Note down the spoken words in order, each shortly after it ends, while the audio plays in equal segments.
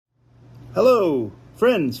Hello,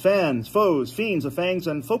 friends, fans, foes, fiends of fangs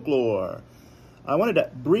and folklore. I wanted to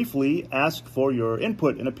briefly ask for your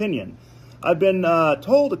input and opinion. I've been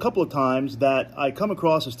told a couple of times that I come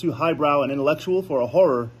across as too highbrow and intellectual for a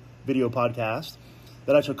horror video podcast,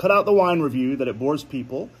 that I should cut out the wine review, that it bores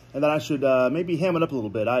people, and that I should maybe ham it up a little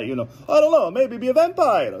bit. I don't know, maybe be a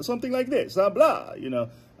vampire or something like this, blah,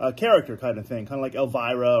 a character kind of thing, kind of like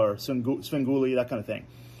Elvira or Svengoolie, that kind of thing.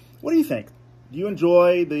 What do you think? Do you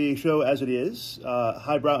enjoy the show as it is?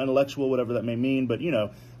 Highbrow, intellectual, whatever that may mean, but, a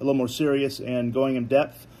little more serious and going in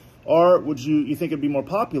depth? Or would you think it'd be more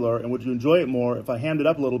popular, and would you enjoy it more if I hammed it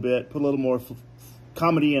up a little bit, put a little more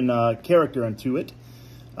comedy and character into it?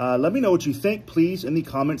 Let me know what you think, please, in the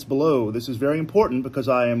comments below. This is very important because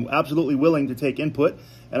I am absolutely willing to take input,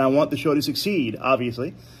 and I want the show to succeed,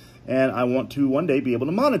 obviously. And I want to one day be able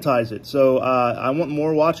to monetize it. So I want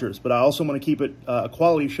more watchers, but I also want to keep it a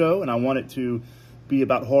quality show, and I want it to be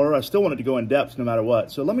about horror. I still want it to go in depth no matter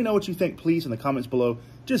what. So let me know what you think, please, in the comments below.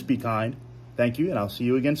 Just be kind. Thank you, and I'll see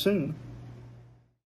you again soon.